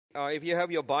If you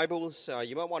have your Bibles,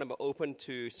 you might want to open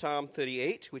to Psalm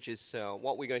 38, which is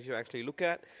what we're going to actually look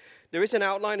at. There is an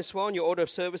outline as well in your order of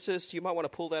services. You might want to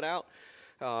pull that out,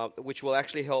 which will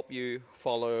actually help you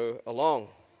follow along.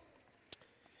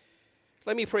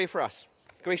 Let me pray for us.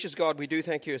 Gracious God, we do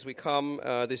thank you as we come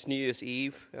this New Year's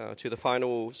Eve to the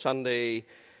final Sunday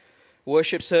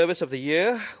worship service of the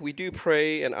year. We do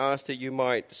pray and ask that you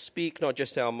might speak not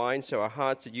just our minds, to our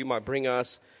hearts, that you might bring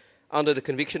us under the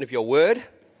conviction of your word.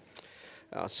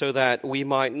 So that we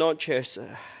might not just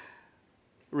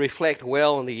reflect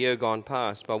well on the year gone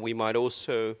past, but we might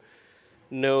also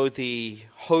know the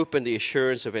hope and the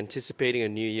assurance of anticipating a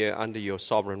new year under your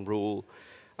sovereign rule,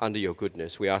 under your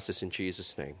goodness. We ask this in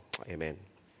Jesus' name. Amen.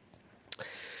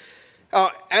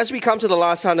 As we come to the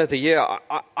last Sunday of the year,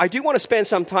 I do want to spend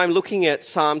some time looking at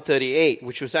Psalm 38,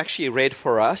 which was actually read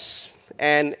for us.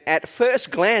 And at first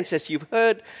glance, as you've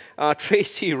heard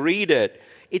Tracy read it,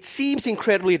 it seems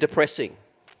incredibly depressing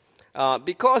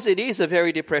because it is a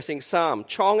very depressing psalm.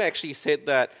 Chong actually said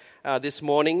that this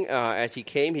morning as he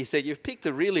came. He said, "You've picked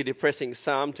a really depressing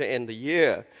psalm to end the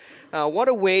year." What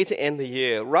a way to end the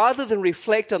year. Rather than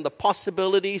reflect on the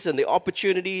possibilities and the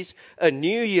opportunities a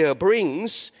new year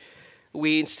brings,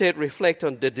 we instead reflect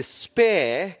on the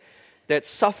despair that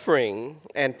suffering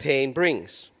and pain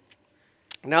brings.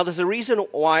 Now, there's a reason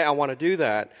why I want to do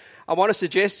that. I want to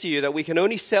suggest to you that we can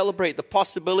only celebrate the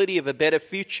possibility of a better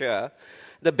future,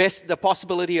 the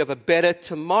possibility of a better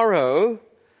tomorrow.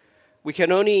 We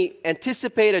can only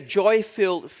anticipate a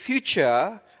joy-filled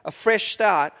future, a fresh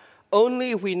start,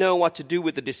 only if we know what to do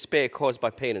with the despair caused by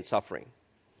pain and suffering.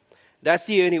 That's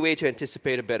the only way to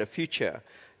anticipate a better future.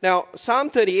 Now, Psalm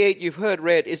 38, you've heard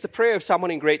read, is the prayer of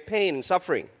someone in great pain and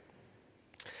suffering.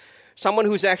 Someone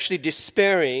who's actually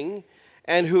despairing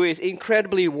and who is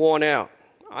incredibly worn out.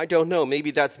 I don't know,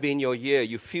 maybe that's been your year.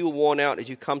 You feel worn out as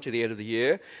you come to the end of the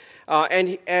year.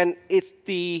 And it's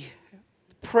the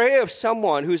prayer of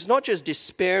someone who's not just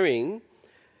despairing,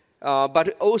 but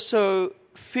also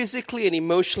physically and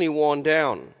emotionally worn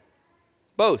down.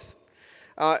 Both.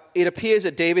 It appears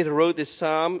that David wrote this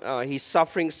psalm. He's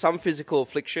suffering some physical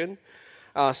affliction,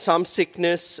 some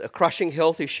sickness, a crushing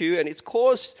health issue, and it's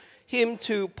caused him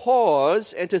to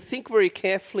pause and to think very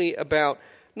carefully about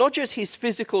not just his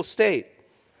physical state,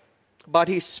 but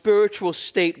his spiritual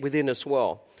state within as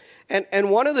well. And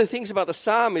one of the things about the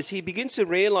psalm is he begins to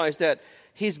realize that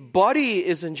his body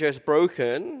isn't just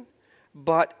broken,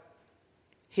 but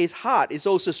his heart is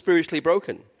also spiritually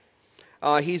broken.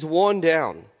 He's worn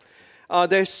down.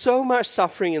 There's so much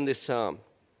suffering in this psalm.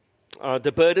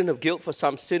 The burden of guilt for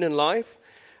some sin in life,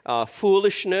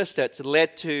 foolishness that's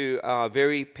led to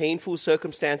very painful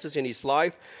circumstances in his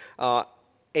life,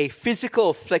 a physical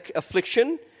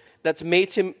affliction that's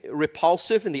made him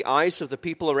repulsive in the eyes of the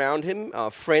people around him.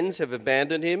 Friends have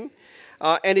abandoned him.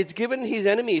 And it's given his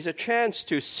enemies a chance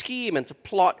to scheme and to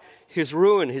plot his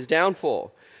ruin, his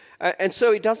downfall. And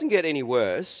so it doesn't get any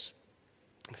worse.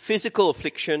 Physical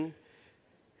affliction,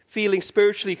 feeling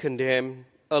spiritually condemned,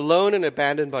 alone and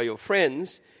abandoned by your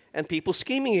friends, and people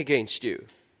scheming against you.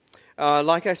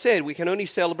 Like I said, we can only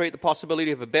celebrate the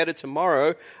possibility of a better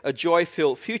tomorrow, a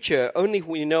joy-filled future, only if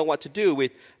we know what to do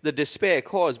with the despair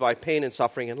caused by pain and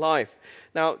suffering in life.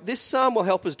 Now, this psalm will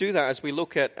help us do that as we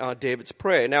look at David's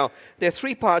prayer. Now, there are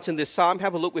three parts in this psalm.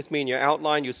 Have a look with me in your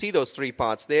outline. You'll see those three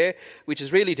parts there, which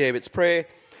is really David's prayer.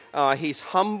 He's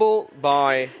humbled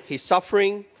by his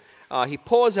suffering. He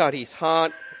pours out his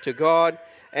heart to God,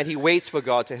 and he waits for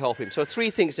God to help him. So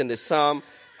three things in this psalm: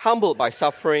 humbled by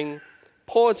suffering,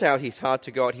 pours out his heart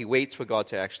to God, he waits for God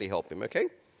to actually help him, okay?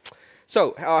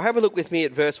 So have a look with me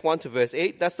at verse 1 to verse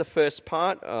 8. That's the first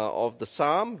part of the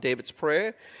psalm, David's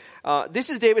prayer. This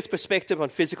is David's perspective on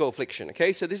physical affliction,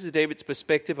 okay? So this is David's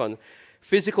perspective on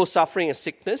physical suffering and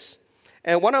sickness.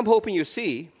 And what I'm hoping you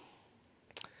see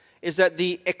is that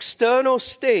the external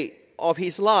state of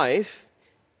his life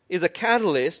is a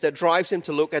catalyst that drives him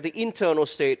to look at the internal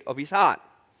state of his heart,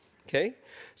 okay?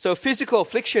 So physical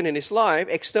affliction in his life,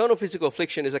 external physical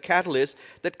affliction, is a catalyst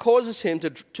that causes him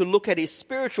to look at his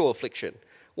spiritual affliction,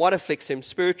 what afflicts him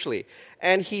spiritually.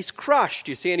 And he's crushed,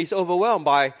 you see, and he's overwhelmed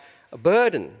by a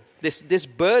burden, this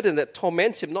burden that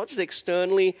torments him, not just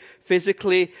externally,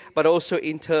 physically, but also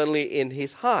internally in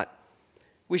his heart,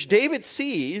 which David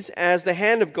sees as the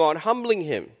hand of God humbling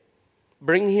him,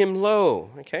 bringing him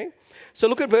low, okay? So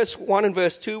look at verse 1 and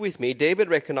verse 2 with me. David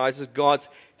recognizes God's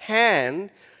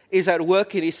hand is at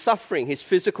work in his suffering, his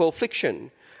physical affliction.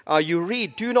 You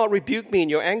read, "Do not rebuke me in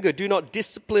your anger. Do not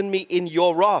discipline me in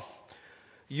your wrath.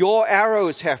 Your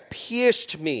arrows have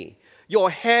pierced me. Your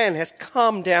hand has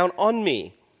come down on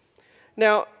me."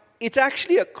 Now, it's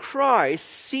actually a cry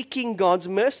seeking God's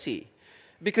mercy,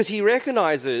 because he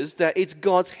recognizes that it's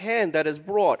God's hand that has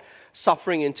brought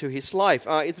suffering into his life.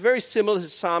 It's very similar to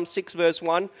Psalm 6 verse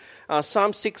 1.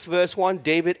 Psalm 6 verse 1,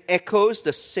 David echoes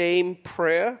the same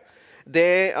prayer.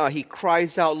 There he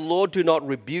cries out, Lord, do not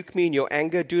rebuke me in your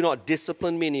anger, do not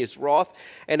discipline me in his wrath.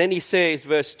 And then he says,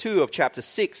 verse 2 of chapter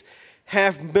 6,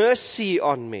 have mercy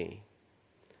on me,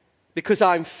 because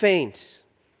I'm faint.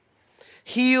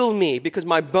 Heal me, because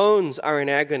my bones are in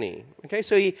agony. Okay,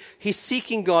 so he's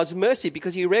seeking God's mercy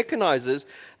because he recognizes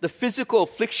the physical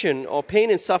affliction or pain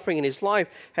and suffering in his life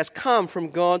has come from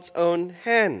God's own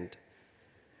hand.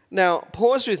 Now,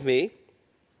 pause with me.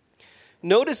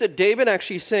 Notice that David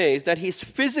actually says that his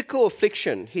physical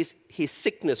affliction, his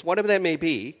sickness, whatever that may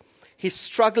be, his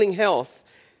struggling health,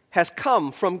 has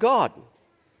come from God.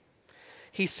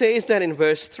 He says that in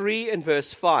verse 3 and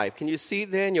verse 5. Can you see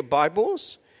it there in your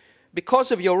Bibles?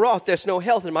 Because of your wrath, there's no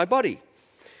health in my body.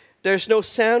 There's no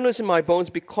soundness in my bones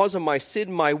because of my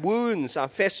sin. My wounds are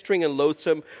festering and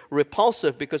loathsome,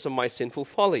 repulsive because of my sinful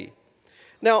folly.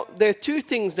 Now, there are two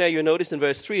things there you notice in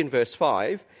verse 3 and verse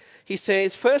 5. He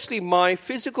says, firstly, my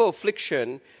physical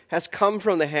affliction has come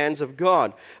from the hands of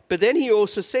God. But then he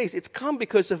also says, it's come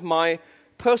because of my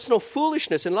personal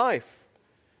foolishness in life.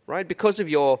 Right? Because of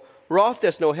your wrath,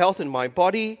 there's no health in my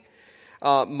body.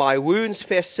 My wounds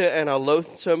fester and are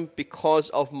loathsome because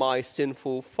of my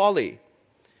sinful folly.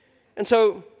 And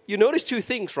so you notice two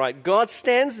things, right? God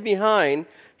stands behind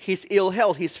his ill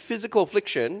health, his physical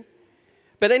affliction.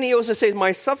 But then he also says,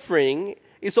 my suffering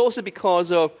is also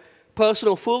because of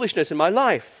personal foolishness in my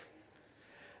life.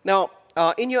 Now,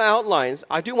 in your outlines,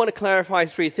 I do want to clarify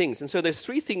three things. And so there's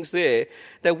three things there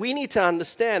that we need to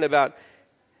understand about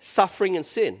suffering and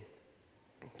sin.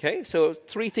 Okay, so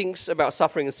three things about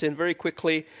suffering and sin very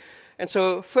quickly. And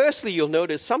so firstly, you'll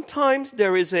notice sometimes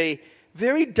there is a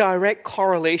very direct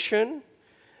correlation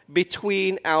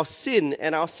between our sin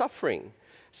and our suffering.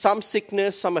 Some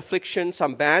sickness, some affliction,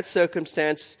 some bad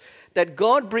circumstance that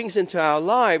God brings into our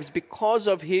lives because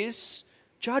of his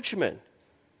judgment,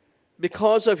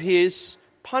 because of his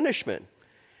punishment.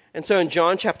 And so in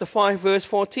John chapter 5, verse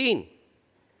 14,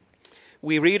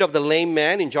 we read of the lame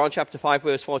man in John chapter 5,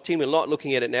 verse 14. We're not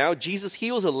looking at it now. Jesus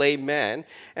heals a lame man,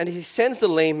 and he sends the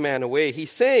lame man away. He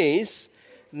says,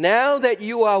 now that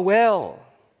you are well,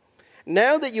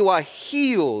 now that you are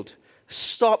healed,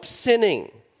 stop sinning,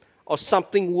 or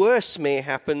something worse may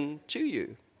happen to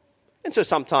you. And so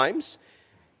sometimes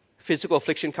physical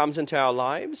affliction comes into our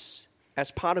lives as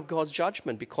part of God's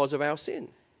judgment because of our sin.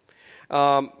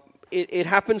 It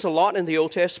happens a lot in the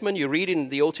Old Testament. You read in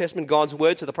the Old Testament God's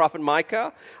word to the prophet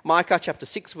Micah. Micah chapter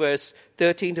 6, verse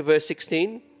 13 to verse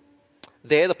 16.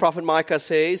 There the prophet Micah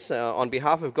says, on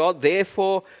behalf of God,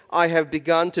 therefore I have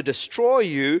begun to destroy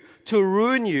you, to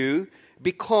ruin you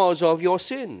because of your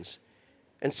sins.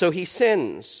 And so he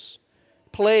sends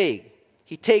plague.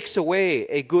 He takes away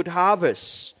a good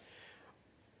harvest.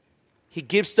 He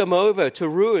gives them over to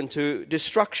ruin, to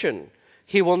destruction.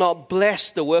 He will not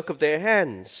bless the work of their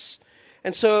hands.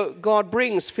 And so God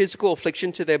brings physical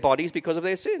affliction to their bodies because of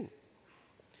their sin.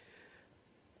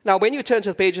 Now, when you turn to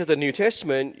the page of the New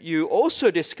Testament, you also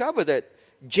discover that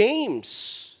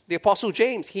James, the Apostle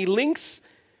James, he links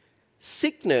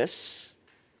sickness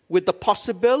with the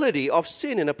possibility of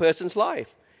sin in a person's life.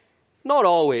 Not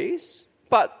always,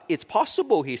 but it's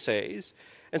possible, he says.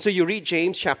 And so you read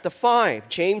James chapter 5.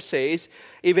 James says,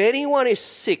 if anyone is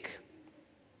sick,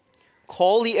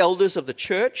 call the elders of the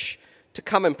church to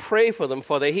come and pray for them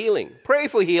for their healing. Pray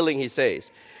for healing, he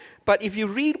says. But if you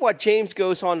read what James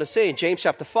goes on to say in James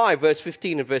chapter 5, verse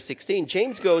 15 and verse 16,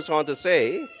 James goes on to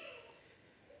say,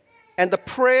 and the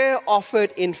prayer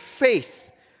offered in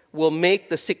faith will make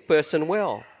the sick person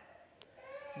well.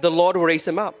 The Lord will raise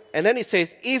them up. And then it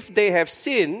says, if they have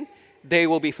sinned, they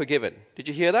will be forgiven. Did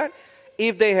you hear that?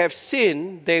 If they have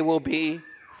sinned, they will be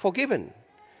forgiven.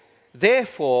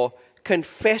 Therefore,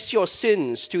 confess your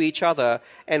sins to each other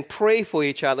and pray for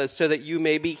each other so that you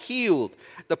may be healed.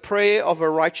 The prayer of a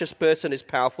righteous person is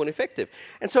powerful and effective.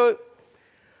 And so,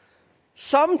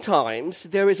 sometimes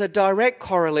there is a direct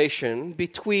correlation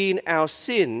between our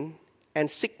sin and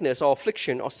sickness or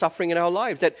affliction or suffering in our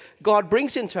lives that God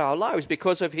brings into our lives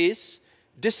because of his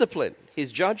discipline,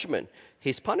 his judgment,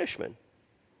 his punishment.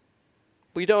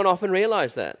 We don't often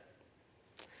realize that.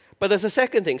 But there's a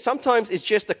second thing. Sometimes it's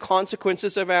just the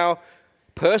consequences of our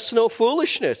personal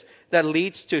foolishness that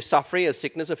leads to suffering and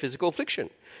sickness or physical affliction.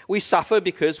 We suffer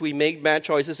because we make bad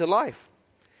choices in life.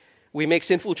 We make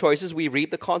sinful choices, we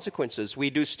reap the consequences. We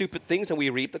do stupid things and we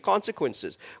reap the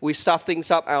consequences. We stuff things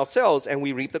up ourselves and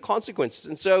we reap the consequences.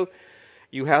 And so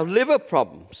you have liver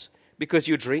problems because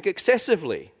you drink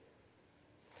excessively.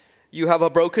 You have a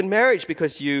broken marriage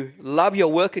because you love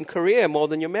your work and career more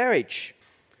than your marriage.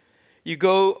 You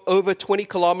go over 20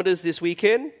 kilometers this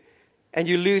weekend and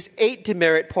you lose 8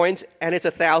 demerit points and it's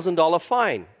a $1,000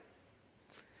 fine.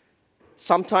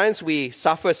 Sometimes we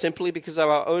suffer simply because of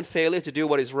our own failure to do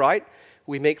what is right.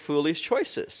 We make foolish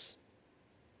choices.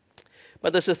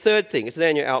 But there's a third thing. It's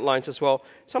there in your outlines as well.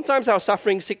 Sometimes our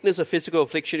suffering, sickness, or physical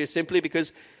affliction is simply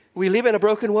because we live in a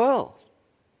broken world.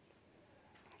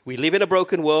 We live in a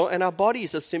broken world and our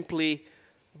bodies are simply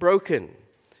broken.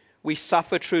 We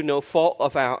suffer through no fault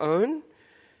of our own.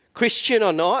 Christian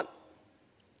or not,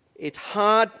 it's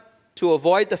hard to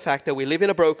avoid the fact that we live in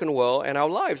a broken world and our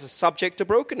lives are subject to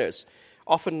brokenness,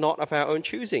 often not of our own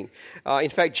choosing. In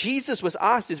fact, Jesus was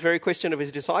asked this very question of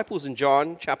his disciples in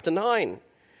John chapter 9.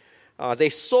 They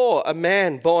saw a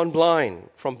man born blind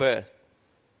from birth.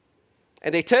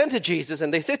 And they turned to Jesus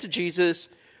and they said to Jesus,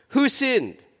 "Who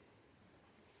sinned?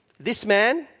 This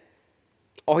man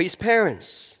or his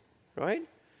parents?" Right?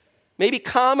 Maybe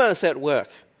karma's at work.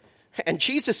 And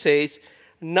Jesus says,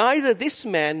 neither this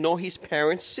man nor his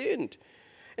parents sinned.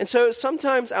 And so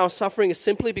sometimes our suffering is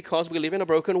simply because we live in a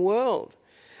broken world.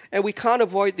 And we can't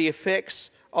avoid the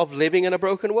effects of living in a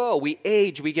broken world. We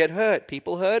age, we get hurt.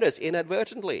 People hurt us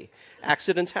inadvertently.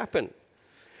 Accidents happen.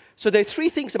 So there are 3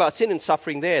 things about sin and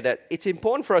suffering there that it's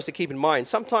important for us to keep in mind.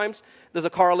 Sometimes there's a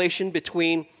correlation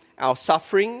between our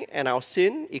suffering and our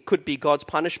sin. It could be God's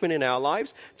punishment in our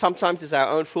lives. Sometimes it's our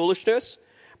own foolishness.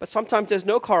 But sometimes there's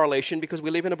no correlation because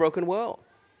we live in a broken world.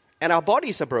 And our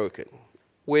bodies are broken.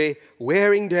 We're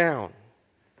wearing down.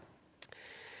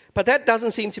 But that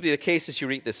doesn't seem to be the case as you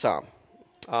read this psalm.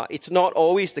 It's not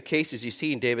always the case as you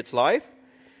see in David's life.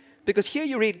 Because here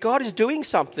you read God is doing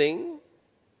something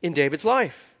in David's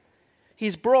life.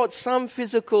 He's brought some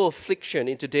physical affliction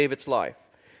into David's life.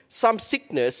 Some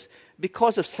sickness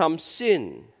because of some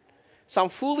sin. Some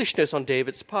foolishness on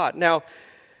David's part. Now,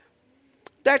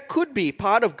 that could be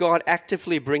part of God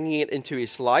actively bringing it into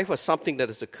his life or something that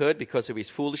has occurred because of his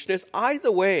foolishness.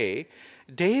 Either way,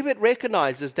 David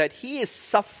recognizes that he is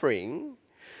suffering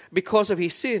because of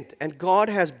his sin, and God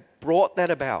has brought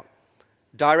that about,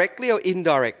 directly or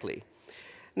indirectly.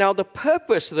 Now, the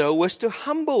purpose, though, was to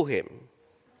humble him.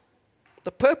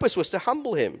 The purpose was to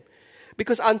humble him,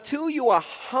 because until you are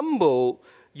humble,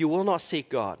 you will not seek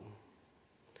God.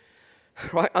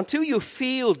 Right? Until you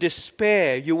feel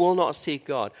despair, you will not seek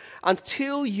God.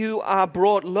 Until you are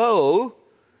brought low,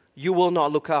 you will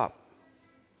not look up.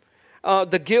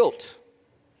 The guilt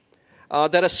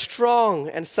that a strong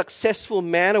and successful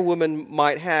man or woman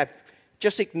might have,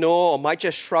 just ignore or might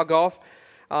just shrug off,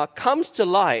 comes to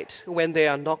light when they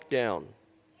are knocked down.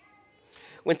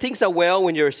 When things are well,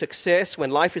 when you're a success,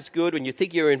 when life is good, when you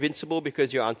think you're invincible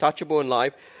because you're untouchable in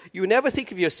life, you never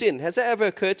think of your sin. Has that ever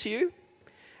occurred to you?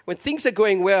 When things are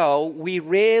going well, we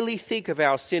rarely think of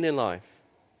our sin in life.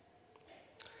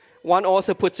 One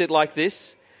author puts it like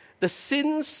this: the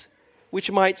sins which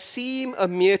might seem a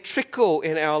mere trickle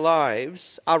in our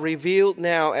lives are revealed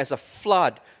now as a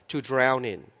flood to drown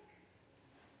in.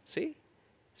 See?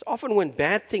 It's often when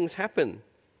bad things happen,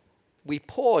 we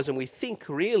pause and we think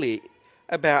really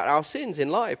about our sins in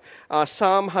life.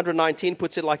 Psalm 119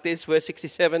 puts it like this, verse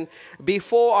 67,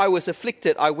 "Before I was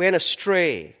afflicted, I went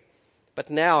astray, but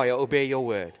now I obey your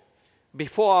word."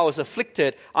 Before I was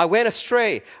afflicted, I went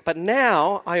astray, but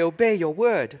now I obey your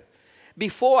word.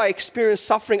 Before I experienced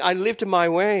suffering, I lived my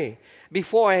way.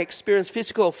 Before I experienced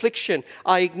physical affliction,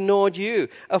 I ignored you.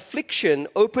 Affliction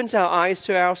opens our eyes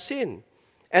to our sin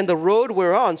and the road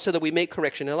we're on so that we make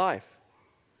correction in life.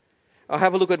 I'll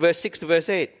have a look at verse 6 to verse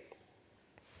 8.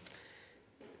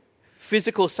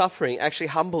 Physical suffering actually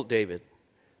humbled David.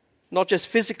 Not just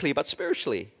physically, but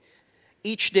spiritually.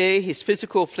 Each day, his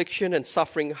physical affliction and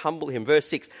suffering humbled him. Verse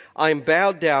 6, "I am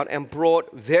bowed down and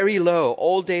brought very low.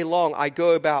 All day long, I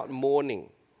go about mourning."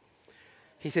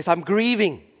 He says, I'm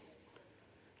grieving.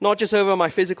 Not just over my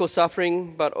physical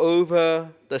suffering, but over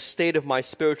the state of my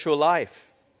spiritual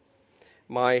life.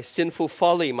 My sinful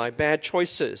folly, my bad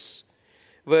choices.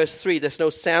 Verse 3, "There's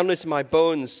no soundness in my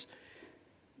bones,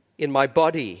 in my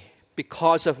body,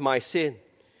 because of my sin."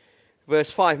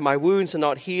 Verse 5, "My wounds are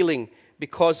not healing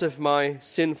because of my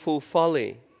sinful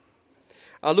folly."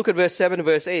 Look at verse 7 and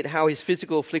verse 8, how his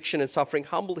physical affliction and suffering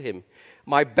humbled him.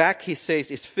 "My back," he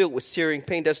says, "is filled with searing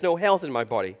pain. There's no health in my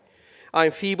body. I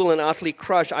am feeble and utterly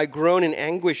crushed. I groan in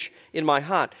anguish in my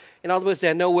heart." In other words,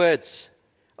 there are no words,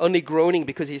 only groaning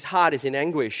because his heart is in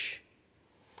anguish.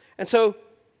 And so,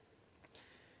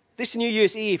 this New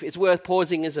Year's Eve is worth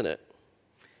pausing, isn't it?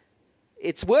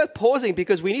 It's worth pausing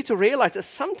because we need to realize that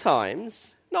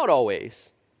sometimes, not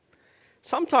always,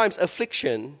 Sometimes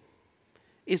affliction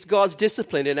is God's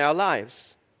discipline in our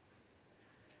lives.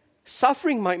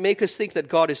 Suffering might make us think that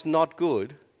God is not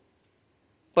good,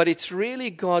 but it's really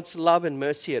God's love and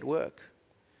mercy at work.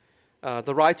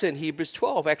 The writer in Hebrews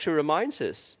 12 actually reminds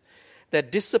us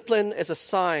that discipline is a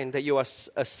sign that you are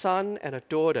a son and a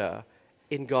daughter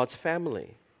in God's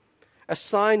family. A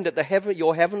sign that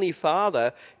your heavenly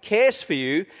Father cares for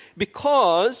you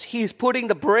because He's putting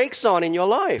the brakes on in your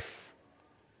life,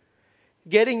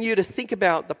 getting you to think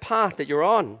about the path that you're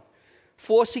on,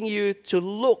 forcing you to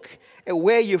look at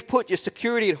where you've put your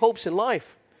security and hopes in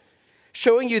life,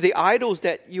 showing you the idols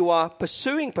that you are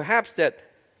pursuing perhaps that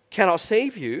cannot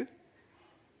save you.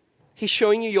 He's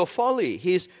showing you your folly.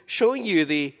 He's showing you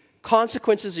the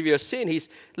consequences of your sin. He's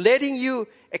letting you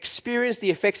experience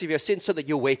the effects of your sin so that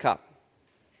you wake up.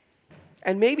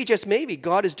 And maybe, just maybe,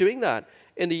 God is doing that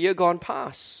in the year gone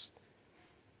past,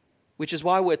 which is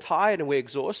why we're tired and we're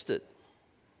exhausted.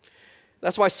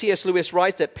 That's why C.S. Lewis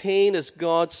writes that pain is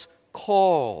God's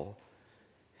call,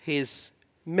 His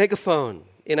megaphone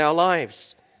in our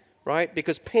lives, right?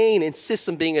 Because pain insists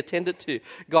on being attended to.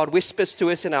 God whispers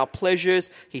to us in our pleasures.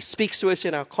 He speaks to us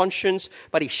in our conscience,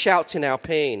 but He shouts in our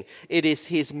pain. It is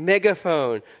His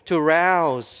megaphone to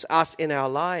rouse us in our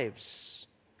lives.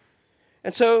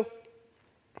 And so,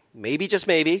 maybe, just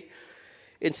maybe,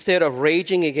 instead of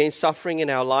raging against suffering in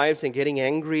our lives and getting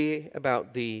angry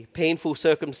about the painful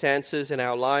circumstances in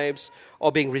our lives,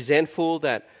 or being resentful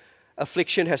that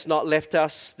affliction has not left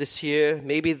us this year,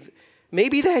 maybe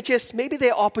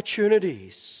they're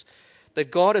opportunities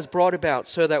that God has brought about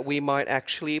so that we might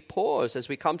actually pause as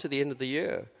we come to the end of the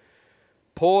year.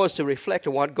 Pause to reflect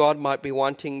on what God might be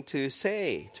wanting to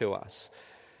say to us.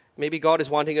 Maybe God is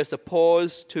wanting us to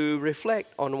pause to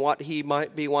reflect on what He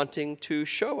might be wanting to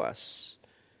show us.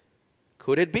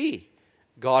 Could it be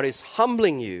God is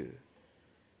humbling you?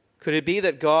 Could it be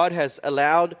that God has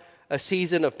allowed a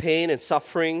season of pain and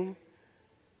suffering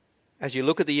as you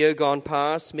look at the year gone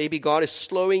past? Maybe God is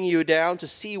slowing you down to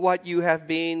see what you have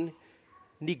been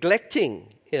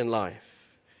neglecting in life,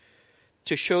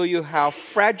 to show you how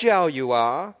fragile you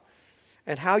are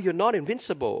and how you're not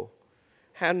invincible,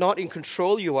 how not in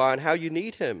control you are and how you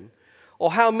need Him,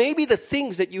 or how maybe the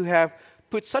things that you have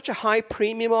put such a high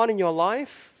premium on in your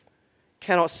life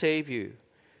cannot save you.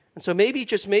 And so maybe,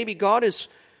 just maybe, God is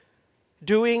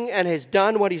doing and has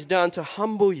done what He's done to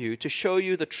humble you, to show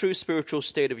you the true spiritual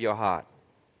state of your heart,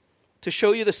 to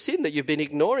show you the sin that you've been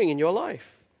ignoring in your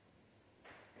life.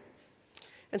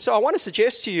 And so I want to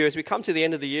suggest to you as we come to the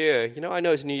end of the year, I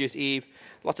know it's New Year's Eve,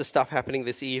 lots of stuff happening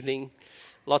this evening,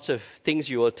 lots of things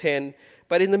you will attend,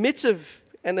 but in the midst of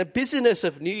and the busyness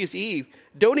of New Year's Eve,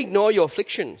 don't ignore your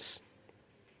afflictions.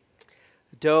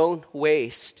 Don't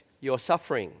waste your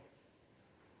suffering.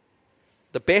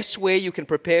 The best way you can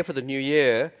prepare for the new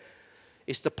year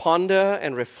is to ponder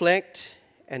and reflect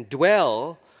and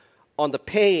dwell on the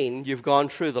pain you've gone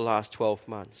through the last 12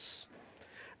 months.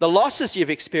 The losses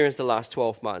you've experienced the last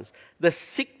 12 months. The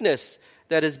sickness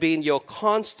that has been your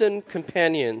constant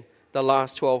companion the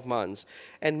last 12 months.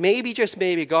 And maybe, just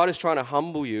maybe, God is trying to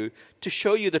humble you to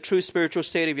show you the true spiritual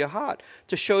state of your heart,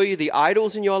 to show you the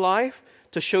idols in your life,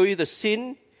 to show you the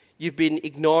sin you've been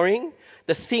ignoring,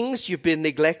 the things you've been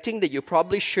neglecting that you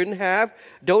probably shouldn't have.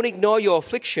 Don't ignore your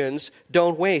afflictions.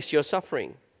 Don't waste your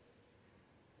suffering.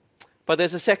 But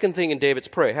there's a second thing in David's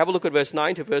prayer. Have a look at verse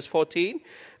 9 to verse 14,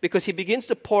 because he begins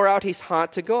to pour out his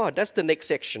heart to God. That's the next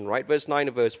section, right? Verse 9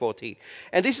 to verse 14.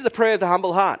 And this is the prayer of the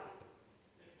humble heart.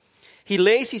 He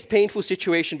lays his painful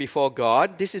situation before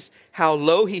God. This is how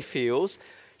low he feels.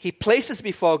 He places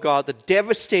before God the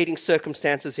devastating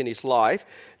circumstances in his life.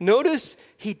 Notice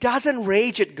he doesn't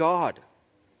rage at God.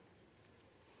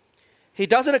 He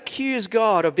doesn't accuse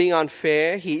God of being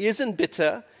unfair. He isn't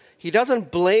bitter. He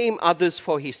doesn't blame others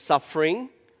for his suffering.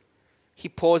 He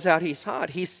pours out his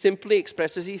heart. He simply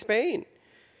expresses his pain.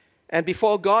 And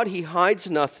before God, he hides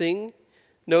nothing.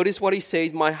 Notice what he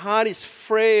says, my heart is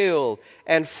frail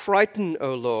and frightened,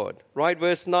 O Lord. Right?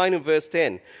 Verse 9 and verse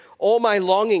 10. All my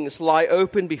longings lie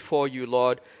open before you,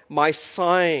 Lord. My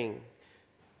sighing,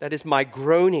 that is my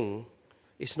groaning,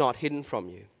 is not hidden from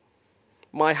you.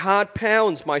 My heart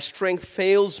pounds, my strength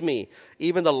fails me.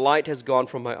 Even the light has gone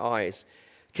from my eyes.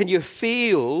 Can you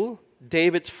feel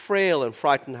David's frail and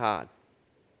frightened heart?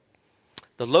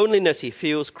 The loneliness he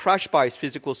feels, crushed by his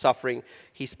physical suffering,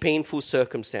 his painful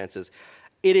circumstances.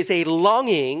 It is a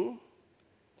longing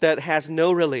that has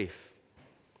no relief.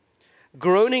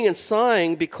 Groaning and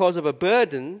sighing because of a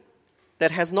burden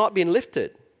that has not been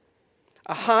lifted.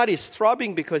 A heart is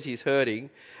throbbing because he's hurting.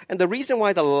 And the reason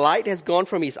why the light has gone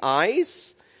from his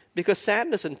eyes, because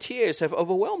sadness and tears have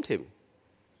overwhelmed him.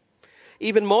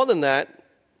 Even more than that,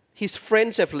 his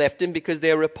friends have left him because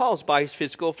they are repulsed by his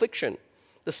physical affliction.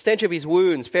 The stench of his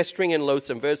wounds, festering and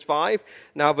loathsome. Verse 5,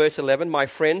 now verse 11, my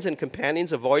friends and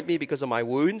companions avoid me because of my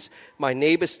wounds. My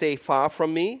neighbors stay far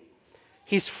from me.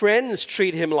 His friends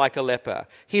treat him like a leper.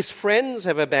 His friends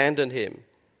have abandoned him.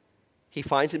 He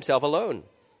finds himself alone.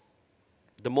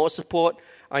 The more support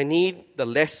I need, the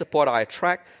less support I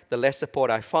attract, the less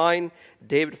support I find.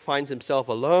 David finds himself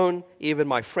alone. Even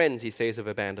my friends, he says, have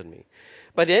abandoned me.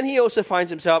 But then he also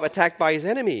finds himself attacked by his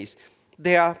enemies.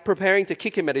 They are preparing to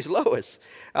kick him at his lowest.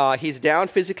 He's down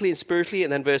physically and spiritually.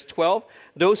 And then verse 12,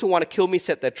 those who want to kill me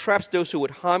set their traps. Those who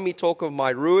would harm me talk of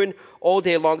my ruin. All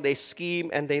day long they scheme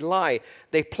and they lie.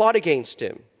 They plot against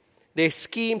him. They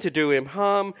scheme to do him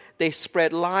harm. They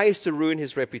spread lies to ruin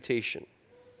his reputation.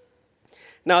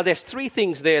 Now there's three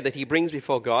things there that he brings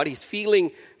before God. He's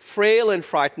feeling frail and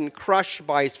frightened, crushed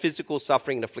by his physical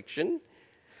suffering and affliction.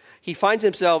 He finds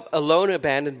himself alone,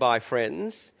 abandoned by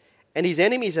friends. And his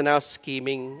enemies are now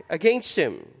scheming against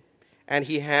him. And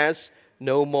he has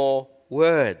no more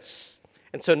words.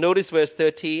 And so notice verse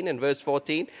 13 and verse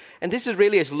 14. And this is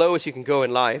really as low as you can go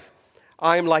in life.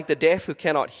 I am like the deaf who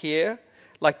cannot hear,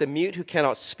 like the mute who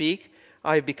cannot speak.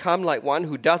 I have become like one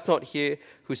who does not hear,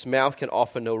 whose mouth can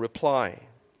offer no reply.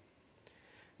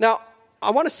 Now,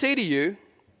 I want to say to you,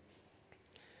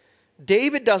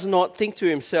 David does not think to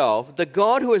himself, the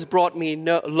God who has brought me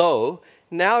low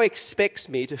now expects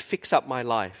me to fix up my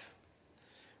life,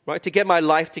 right? To get my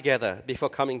life together before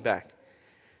coming back,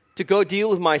 to go deal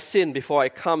with my sin before I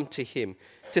come to him,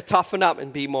 to toughen up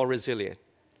and be more resilient.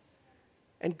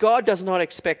 And God does not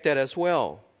expect that as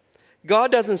well.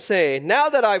 God doesn't say, now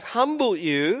that I've humbled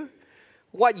you,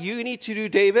 what you need to do,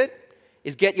 David,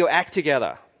 is get your act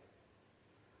together.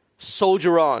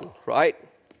 Soldier on, right?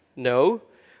 No.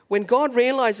 When God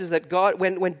realizes that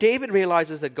when David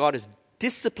realizes that God is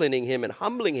disciplining him and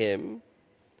humbling him,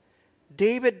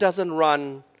 David doesn't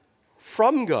run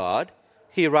from God,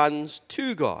 he runs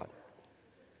to God.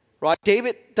 Right?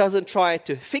 David doesn't try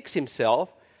to fix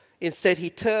himself, instead he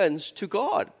turns to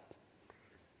God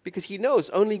because he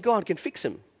knows only God can fix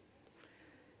him.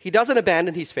 He doesn't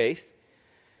abandon his faith.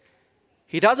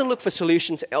 He doesn't look for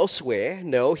solutions elsewhere.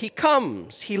 No, he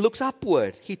comes. He looks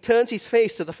upward. He turns his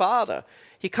face to the Father.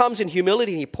 He comes in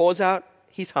humility and he pours out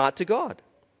his heart to God.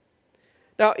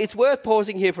 Now, it's worth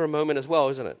pausing here for a moment as well,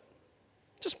 isn't it?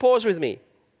 Just pause with me.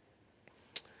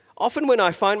 Often when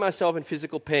I find myself in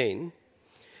physical pain,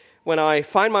 when I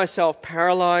find myself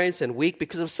paralyzed and weak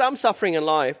because of some suffering in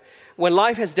life, when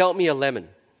life has dealt me a lemon,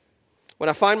 when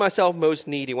I find myself most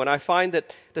needy, when I find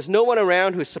that there's no one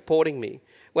around who is supporting me,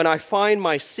 when I find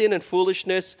my sin and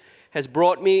foolishness has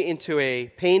brought me into a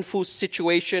painful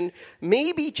situation,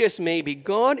 maybe, just maybe,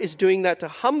 God is doing that to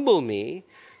humble me,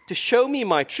 to show me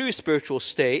my true spiritual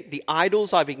state, the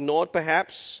idols I've ignored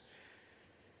perhaps.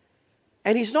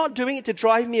 And he's not doing it to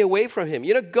drive me away from him.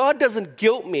 You know, God doesn't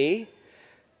guilt me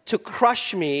to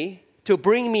crush me, to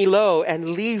bring me low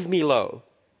and leave me low.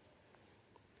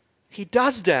 He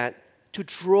does that to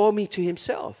draw me to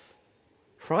himself,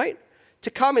 right?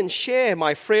 To come and share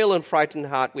my frail and frightened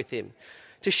heart with him,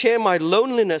 to share my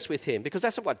loneliness with him, because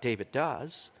that's what David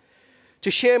does.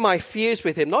 To share my fears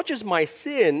with him, not just my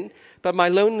sin, but my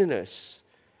loneliness.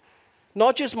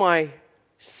 Not just my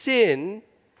sin,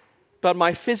 but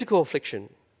my physical affliction.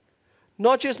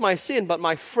 Not just my sin, but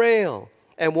my frail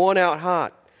and worn out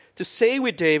heart. To say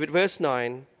with David, verse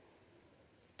 9,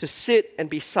 to sit and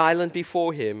be silent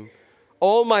before him.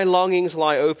 All my longings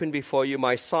lie open before you.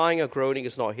 My sighing or groaning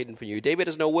is not hidden from you. David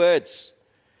has no words.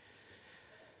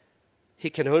 He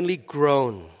can only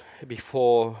groan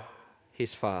before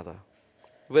his Father.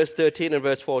 Verse 13 and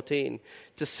verse 14,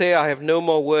 to say I have no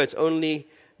more words, only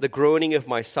the groaning of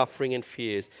my suffering and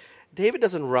fears. David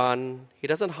doesn't run. He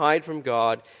doesn't hide from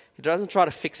God. He doesn't try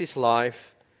to fix his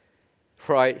life.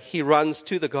 Right? He runs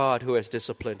to the God who has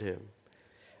disciplined him.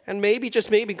 And maybe, just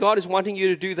maybe, God is wanting you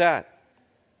to do that.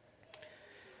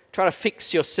 Try to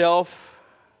fix yourself,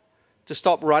 to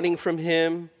stop running from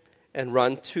him and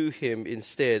run to him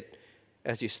instead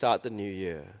as you start the new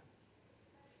year.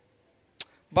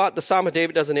 But the Psalm of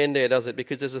David doesn't end there, does it?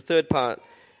 Because there's a third part.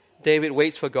 David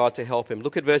waits for God to help him.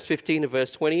 Look at verse 15 and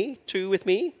verse 22 with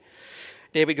me.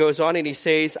 David goes on and he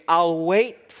says, I'll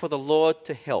wait for the Lord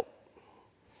to help.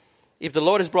 If the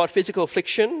Lord has brought physical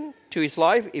affliction to his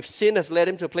life, if sin has led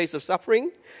him to a place of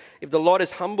suffering, if the Lord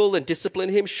has humbled and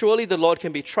disciplined him, surely the Lord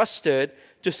can be trusted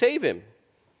to save him.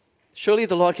 Surely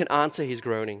the Lord can answer his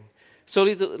groaning.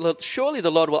 Surely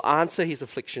the Lord will answer his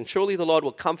affliction. Surely the Lord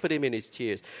will comfort him in his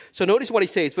tears. So notice what he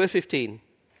says, verse 15.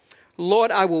 Lord,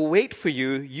 I will wait for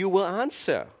you. You will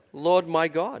answer, Lord my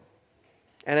God.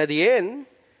 And at the end,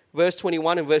 verse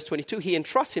 21 and verse 22, he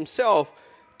entrusts himself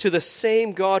to the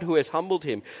same God who has humbled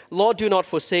him. Lord, do not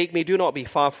forsake me. Do not be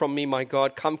far from me, my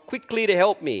God. Come quickly to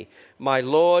help me, my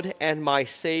Lord and my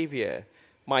Savior,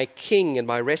 my King and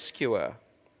my rescuer.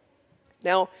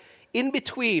 Now, in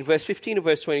between verse 15 and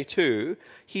verse 22,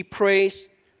 he prays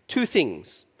two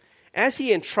things. As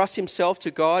he entrusts himself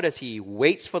to God, as he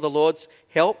waits for the Lord's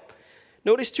help,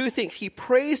 notice two things. He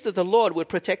prays that the Lord would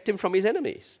protect him from his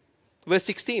enemies. Verse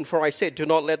 16, for I said, do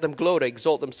not let them gloat or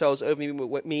exalt themselves over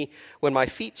me when my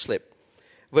feet slip.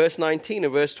 Verse 19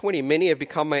 and verse 20, many have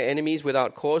become my enemies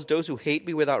without cause. Those who hate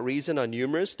me without reason are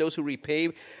numerous. Those who repay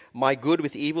my good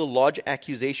with evil lodge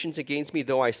accusations against me,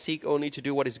 though I seek only to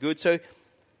do what is good. So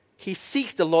he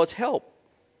seeks the Lord's help,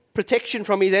 protection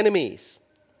from his enemies.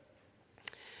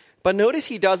 But notice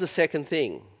he does a second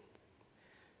thing.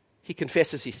 He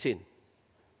confesses his sin.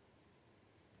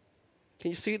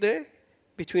 Can you see it there?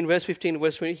 Between verse 15 and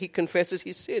verse 20, he confesses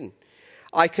his sin.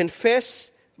 I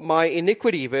confess my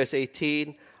iniquity, verse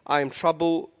 18. I am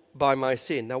troubled by my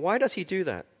sin. Now, why does he do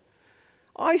that?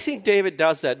 I think David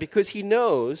does that because he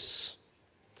knows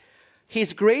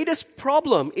his greatest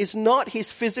problem is not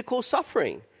his physical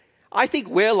suffering. I think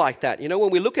we're like that. You know,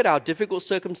 when we look at our difficult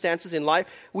circumstances in life,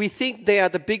 we think they are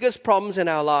the biggest problems in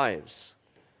our lives.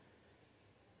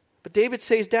 But David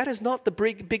says, that is not the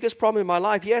biggest problem in my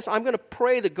life. Yes, I'm going to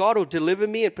pray that God will deliver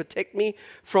me and protect me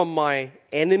from my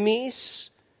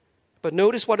enemies. But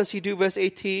notice, what does he do? Verse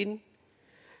 18,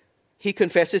 he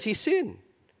confesses his sin.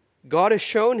 God has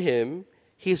shown him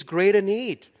his greater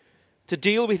need to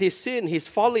deal with his sin, his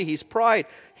folly, his pride,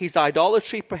 his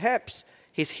idolatry perhaps,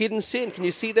 his hidden sin. Can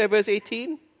you see there, verse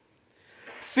 18?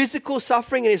 Physical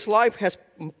suffering in his life has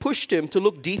pushed him to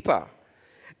look deeper.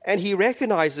 And he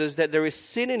recognizes that there is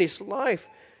sin in his life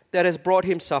that has brought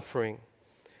him suffering.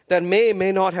 That may or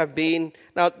may not have been,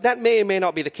 now that may or may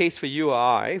not be the case for you or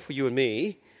I, for you and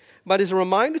me, but is a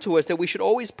reminder to us that we should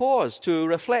always pause to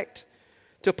reflect,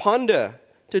 to ponder,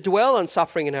 to dwell on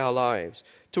suffering in our lives,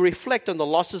 to reflect on the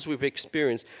losses we've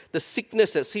experienced, the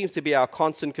sickness that seems to be our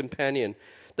constant companion,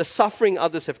 the suffering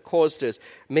others have caused us.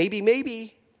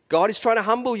 Maybe God is trying to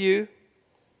humble you,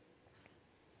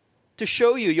 to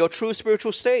show you your true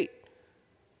spiritual state.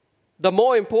 The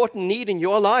more important need in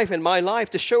your life and my life,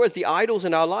 to show us the idols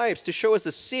in our lives, to show us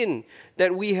the sin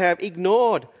that we have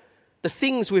ignored, the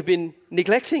things we've been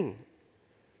neglecting.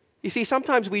 You see,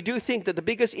 sometimes we do think that the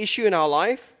biggest issue in our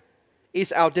life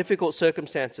is our difficult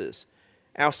circumstances,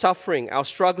 our suffering, our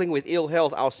struggling with ill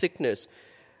health, our sickness.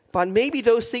 But maybe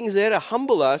those things there to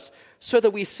humble us so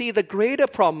that we see the greater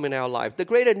problem in our life, the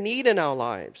greater need in our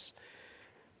lives.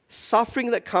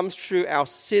 Suffering that comes through our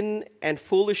sin and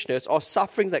foolishness, or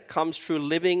suffering that comes through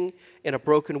living in a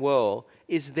broken world,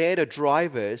 is there to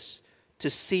drive us to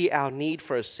see our need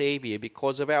for a Savior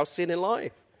because of our sin in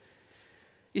life.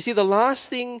 You see, the last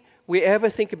thing we ever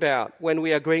think about when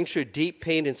we are going through deep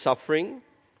pain and suffering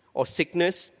or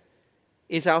sickness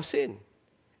is our sin.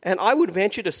 And I would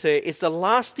venture to say it's the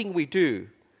last thing we do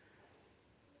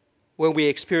when we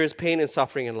experience pain and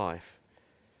suffering in life.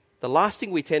 The last thing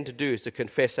we tend to do is to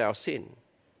confess our sin.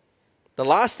 The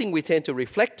last thing we tend to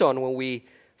reflect on when we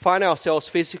find ourselves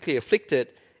physically afflicted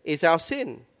is our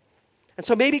sin. And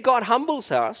so maybe God humbles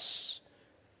us.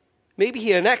 Maybe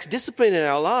he enacts discipline in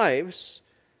our lives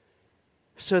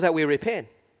so that we repent,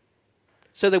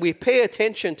 so that we pay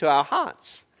attention to our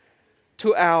hearts,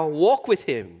 to our walk with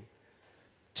him,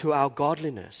 to our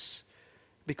godliness,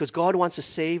 because God wants to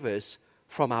save us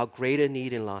from our greater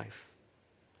need in life.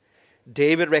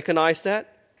 David recognized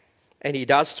that, and he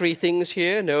does three things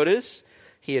here. Notice,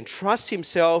 he entrusts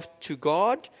himself to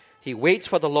God, he waits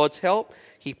for the Lord's help,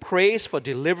 he prays for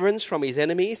deliverance from his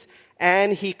enemies,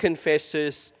 and he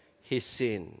confesses his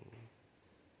sin.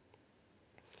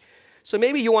 So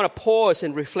maybe you want to pause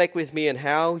and reflect with me on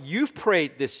how you've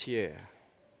prayed this year.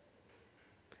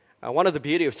 One of the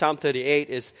beauty of Psalm 38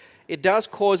 is it does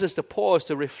cause us to pause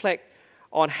to reflect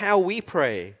on how we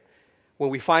pray when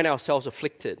we find ourselves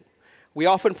afflicted. We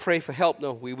often pray for help,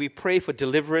 no? We pray for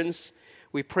deliverance.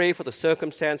 We pray for the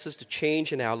circumstances to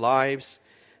change in our lives.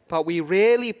 But we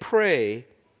rarely pray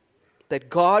that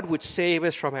God would save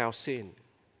us from our sin.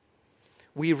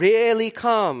 We rarely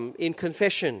come in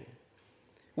confession.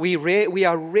 We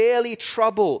are rarely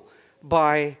troubled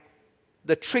by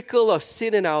the trickle of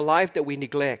sin in our life that we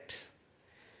neglect.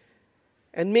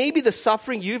 And maybe the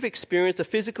suffering you've experienced, the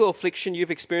physical affliction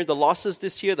you've experienced, the losses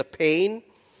this year, the pain,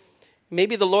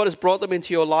 maybe the Lord has brought them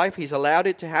into your life. He's allowed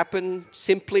it to happen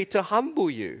simply to humble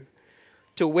you,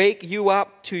 to wake you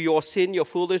up to your sin, your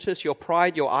foolishness, your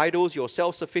pride, your idols, your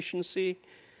self-sufficiency.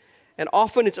 And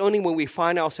often it's only when we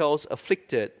find ourselves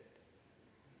afflicted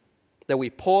that we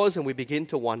pause and we begin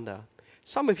to wonder.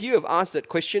 Some of you have asked that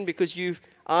question because you've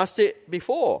asked it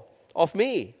before of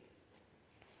me.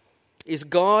 Is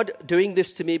God doing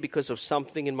this to me because of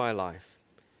something in my life?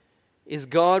 Is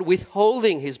God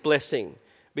withholding His blessing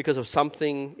because of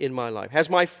something in my life? Has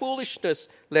my foolishness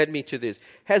led me to this?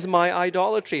 Has my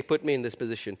idolatry put me in this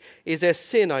position? Is there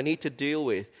sin I need to deal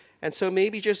with? And so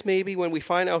maybe, just maybe, when we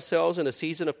find ourselves in a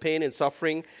season of pain and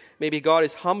suffering, maybe God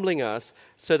is humbling us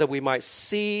so that we might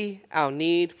see our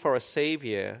need for a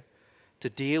Savior to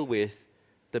deal with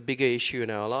the bigger issue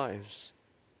in our lives,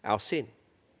 our sin.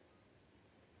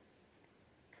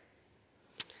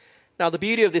 Now, the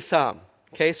beauty of this psalm,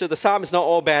 okay, so the psalm is not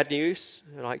all bad news.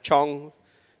 Like Chong,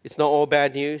 it's not all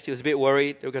bad news. He was a bit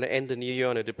worried we're going to end the new year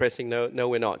on a depressing note. No,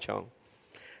 we're not, Chong.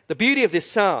 The beauty of this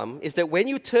psalm is that when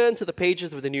you turn to the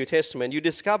pages of the New Testament, you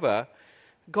discover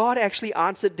God actually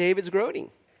answered David's groaning.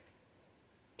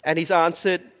 And He's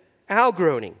answered our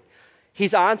groaning.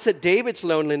 He's answered David's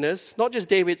loneliness, not just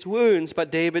David's wounds,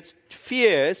 but David's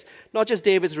fears, not just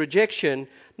David's rejection,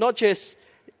 not just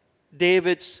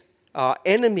David's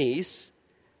enemies,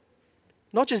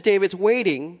 not just David's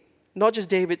waiting, not just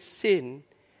David's sin.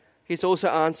 He's also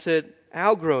answered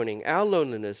our groaning, our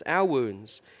loneliness, our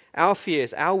wounds, our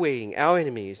fears, our waiting, our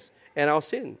enemies, and our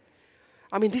sin.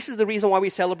 I mean, this is the reason why we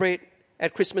celebrate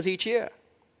at Christmas each year.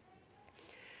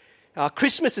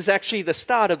 Christmas is actually the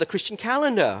start of the Christian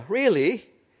calendar, really,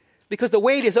 because the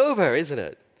wait is over, isn't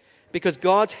it? Because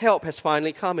God's help has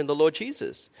finally come in the Lord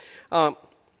Jesus. In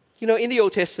the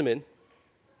Old Testament,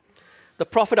 the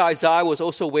prophet Isaiah was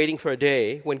also waiting for a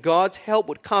day when God's help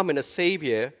would come in a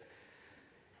Savior.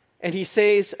 And he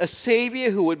says, a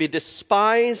Savior who would be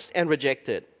despised and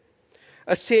rejected.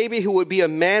 A Savior who would be a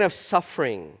man of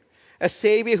suffering. A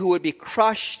Savior who would be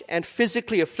crushed and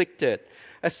physically afflicted.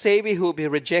 A Savior who would be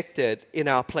rejected in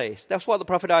our place. That's what the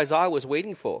prophet Isaiah was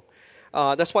waiting for.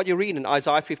 That's what you read in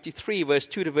Isaiah 53, verse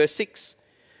 2 to verse 6.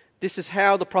 This is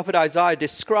how the prophet Isaiah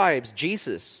describes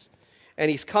Jesus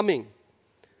and His coming.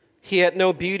 He had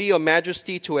no beauty or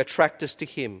majesty to attract us to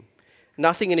Him.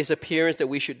 Nothing in His appearance that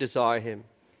we should desire Him.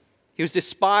 He was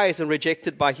despised and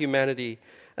rejected by humanity,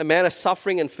 a man of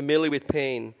suffering and familiar with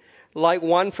pain. Like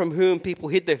one from whom people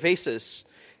hid their faces,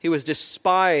 He was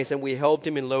despised and we held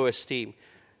Him in low esteem.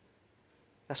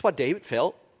 That's what David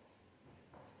felt.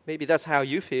 Maybe that's how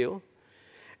you feel.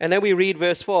 And then we read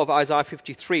verse 4 of Isaiah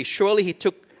 53. Surely He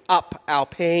took up our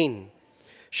pain.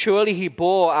 Surely He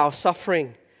bore our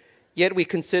suffering. Yet we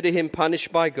consider Him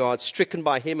punished by God, stricken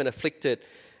by Him and afflicted.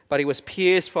 But He was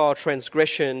pierced for our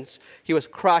transgressions. He was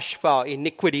crushed for our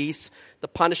iniquities. The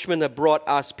punishment that brought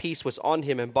us peace was on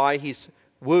Him, and by His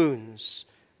wounds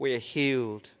we are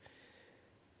healed.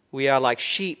 We are like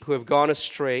sheep who have gone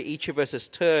astray. Each of us has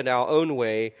turned our own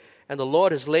way, and the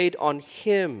Lord has laid on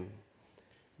Him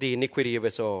the iniquity of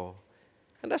us all.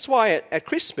 And that's why at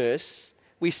Christmas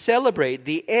we celebrate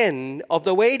the end of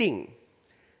the waiting.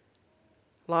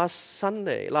 Last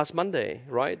Monday,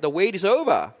 right? The wait is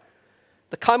over.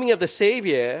 The coming of the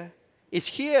Savior is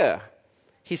here.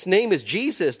 His name is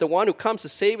Jesus, the one who comes to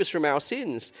save us from our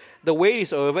sins. The wait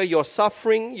is over. Your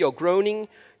suffering, your groaning,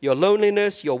 your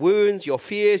loneliness, your wounds, your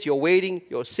fears, your waiting,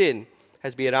 your sin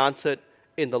has been answered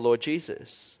in the Lord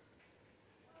Jesus.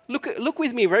 Look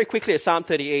with me very quickly at Psalm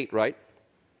 38, right?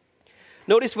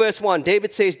 Notice verse 1.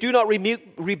 David says, do not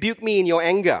rebuke me in your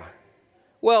anger.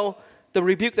 Well, the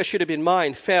rebuke that should have been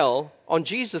mine fell on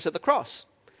Jesus at the cross.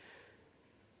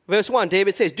 Verse 1,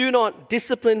 David says, do not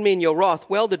discipline me in your wrath.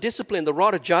 Well, the discipline, the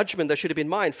rod of judgment that should have been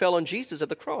mine fell on Jesus at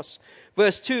the cross.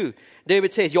 Verse 2,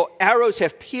 David says, your arrows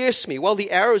have pierced me. Well,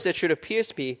 the arrows that should have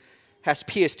pierced me has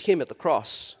pierced Him at the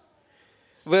cross.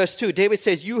 Verse 2, David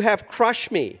says, you have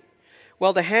crushed me.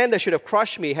 Well, the hand that should have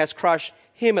crushed me has crushed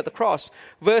Him at the cross.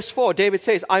 Verse 4, David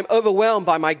says, I'm overwhelmed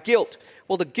by my guilt.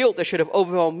 Well, the guilt that should have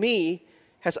overwhelmed me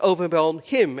has overwhelmed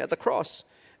Him at the cross.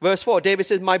 Verse 4, David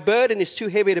says, my burden is too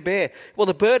heavy to bear. Well,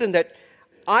 the burden that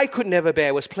I could never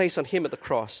bear was placed on Him at the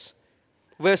cross.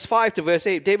 Verse 5 to verse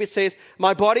 8, David says,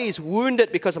 my body is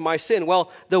wounded because of my sin.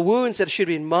 Well, the wounds that should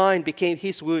have been mine became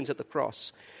His wounds at the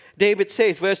cross. David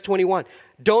says, verse 21,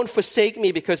 don't forsake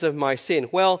me because of my sin.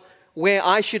 Well, where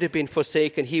I should have been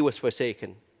forsaken, He was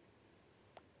forsaken.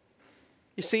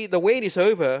 You see, the wait is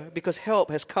over because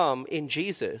help has come in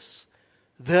Jesus,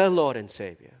 the Lord and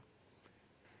Savior.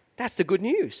 That's the good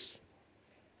news.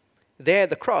 There at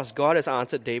the cross, God has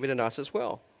answered David and us as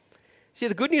well. See,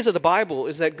 the good news of the Bible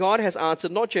is that God has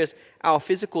answered not just our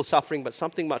physical suffering, but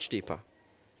something much deeper,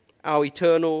 our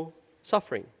eternal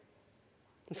suffering.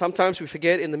 And sometimes we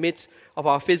forget in the midst of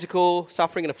our physical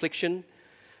suffering and affliction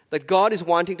that God is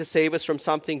wanting to save us from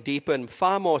something deeper and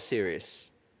far more serious,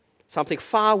 something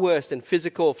far worse than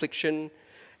physical affliction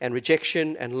and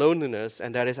rejection and loneliness,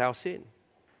 and that is our sin.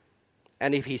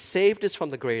 And if He saved us from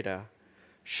the greater,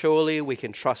 surely we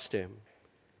can trust Him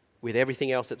with everything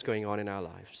else that's going on in our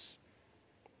lives.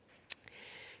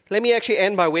 Let me actually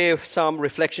end by way of some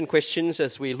reflection questions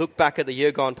as we look back at the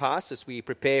year gone past, as we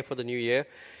prepare for the new year.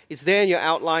 It's there in your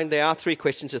outline. There are 3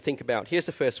 questions to think about. Here's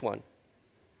the first one.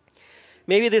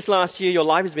 Maybe this last year your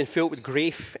life has been filled with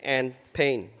grief and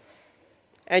pain,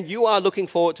 and you are looking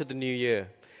forward to the new year.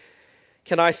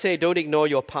 Can I say, don't ignore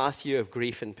your past year of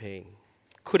grief and pain.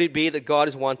 Could it be that God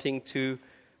is wanting to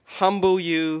humble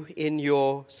you in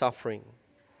your suffering?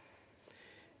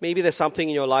 Maybe there's something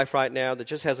in your life right now that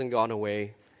just hasn't gone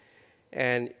away,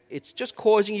 and it's just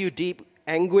causing you deep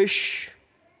anguish,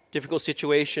 difficult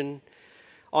situation,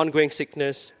 ongoing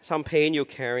sickness, some pain you're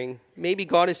carrying. Maybe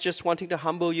God is just wanting to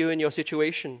humble you in your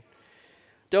situation.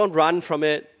 Don't run from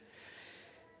it.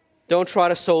 Don't try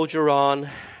to soldier on.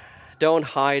 Don't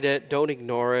hide it. Don't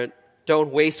ignore it.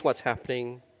 Don't waste what's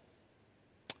happening.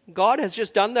 God has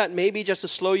just done that, maybe just to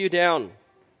slow you down,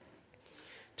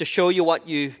 to show you what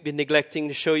you've been neglecting,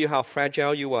 to show you how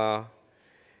fragile you are,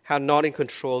 how not in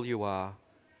control you are,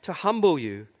 to humble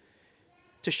you,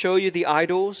 to show you the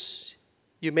idols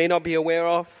you may not be aware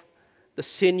of, the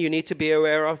sin you need to be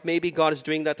aware of. Maybe God is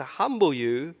doing that to humble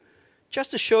you,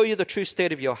 just to show you the true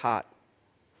state of your heart.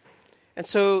 And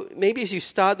so maybe as you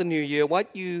start the new year,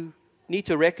 what you need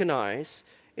to recognize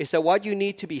is that what you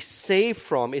need to be saved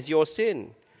from is your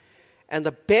sin. And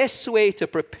the best way to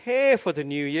prepare for the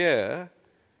new year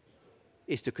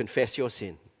is to confess your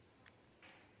sin.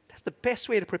 That's the best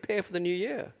way to prepare for the new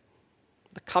year.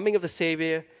 The coming of the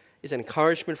Savior is an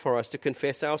encouragement for us to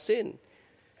confess our sin,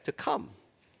 to come.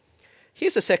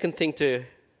 Here's the second thing to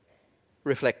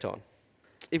reflect on.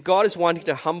 If God is wanting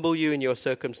to humble you in your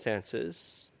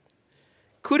circumstances,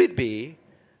 could it be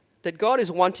that God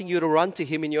is wanting you to run to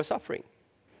Him in your suffering?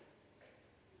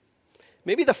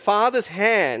 Maybe the Father's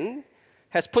hand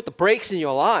has put the brakes in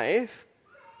your life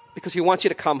because He wants you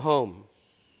to come home.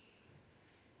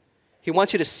 He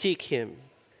wants you to seek Him.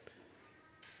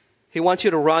 He wants you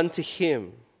to run to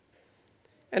Him.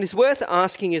 And it's worth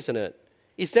asking, isn't it?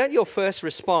 Is that your first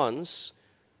response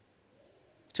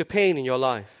to pain in your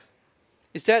life?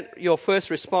 Is that your first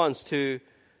response to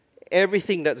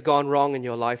everything that's gone wrong in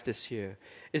your life this year?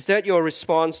 Is that your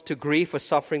response to grief or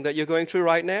suffering that you're going through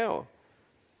right now?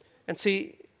 And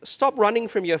see, stop running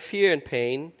from your fear and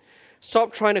pain.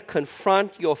 Stop trying to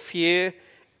confront your fear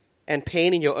and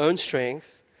pain in your own strength.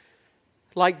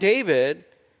 Like David,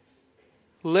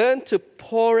 learn to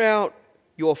pour out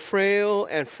your frail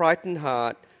and frightened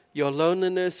heart, your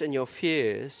loneliness and your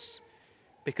fears,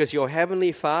 because your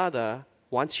Heavenly Father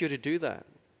wants you to do that.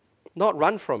 Not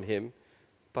run from Him,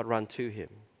 but run to Him.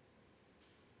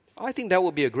 I think that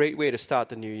would be a great way to start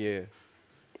the new year.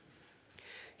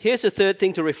 Here's the third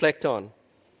thing to reflect on.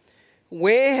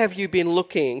 Where have you been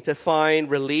looking to find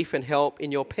relief and help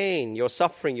in your pain, your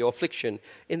suffering, your affliction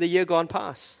in the year gone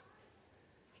past?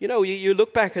 You know, you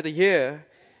look back at the year,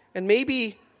 and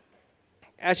maybe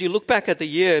as you look back at the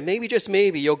year, maybe just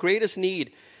maybe your greatest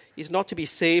need is not to be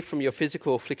saved from your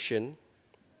physical affliction.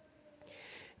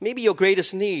 Maybe your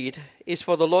greatest need is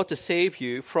for the Lord to save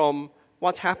you from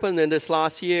what's happened in this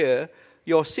last year,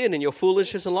 your sin and your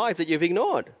foolishness in life that you've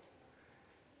ignored.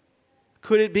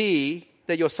 Could it be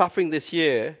that your suffering this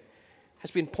year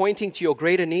has been pointing to your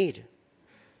greater need,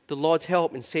 the Lord's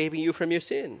help in saving you from your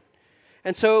sin?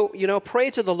 And so,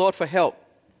 pray to the Lord for help,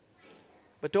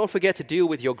 but don't forget to deal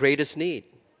with your greatest need.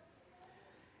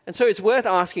 And so it's worth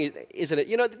asking, isn't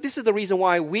it? This is the reason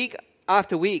why week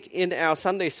after week in our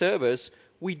Sunday service,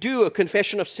 we do a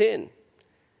confession of sin.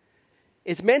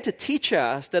 It's meant to teach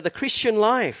us that the Christian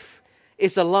life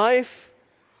is a life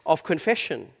of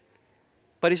confession.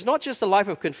 But it's not just a life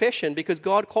of confession, because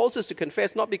God calls us to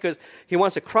confess not because He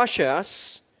wants to crush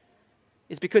us.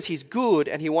 It's because He's good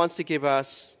and He wants to give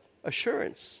us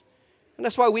assurance. And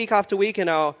that's why week after week in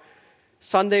our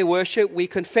Sunday worship, we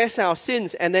confess our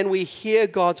sins and then we hear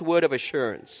God's word of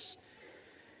assurance.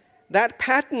 That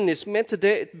pattern is meant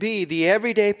to be the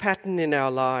everyday pattern in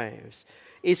our lives.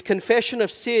 Is confession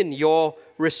of sin your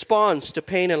response to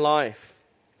pain in life?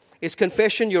 Is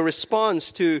confession your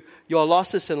response to your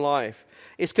losses in life?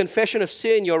 Is confession of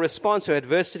sin your response to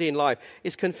adversity in life?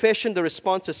 Is confession the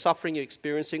response to suffering you're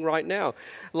experiencing right now?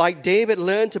 Like David,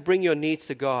 learn to bring your needs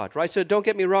to God, right? So don't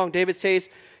get me wrong. David says,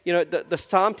 the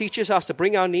psalm teaches us to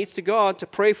bring our needs to God, to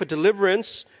pray for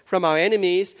deliverance from our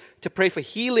enemies, to pray for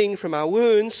healing from our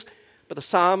wounds. But the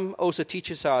psalm also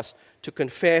teaches us to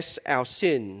confess our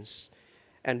sins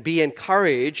and be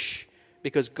encouraged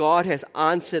because God has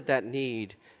answered that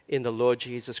need in the Lord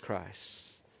Jesus Christ.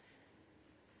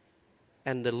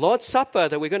 And the Lord's Supper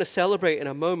that we're going to celebrate in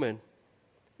a moment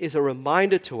is a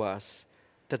reminder to us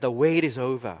that the wait is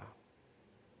over.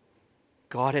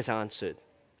 God has answered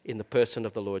in the person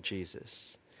of the Lord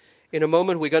Jesus. In a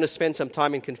moment, we're going to spend some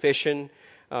time in confession.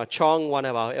 Chong, one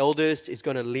of our elders, is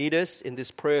going to lead us in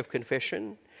this prayer of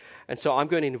confession. And so I'm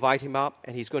going to invite him up,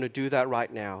 and he's going to do that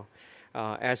right now.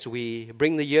 As we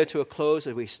bring the year to a close,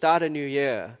 as we start a new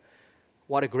year,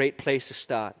 what a great place to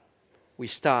start. We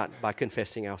start by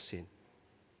confessing our sin.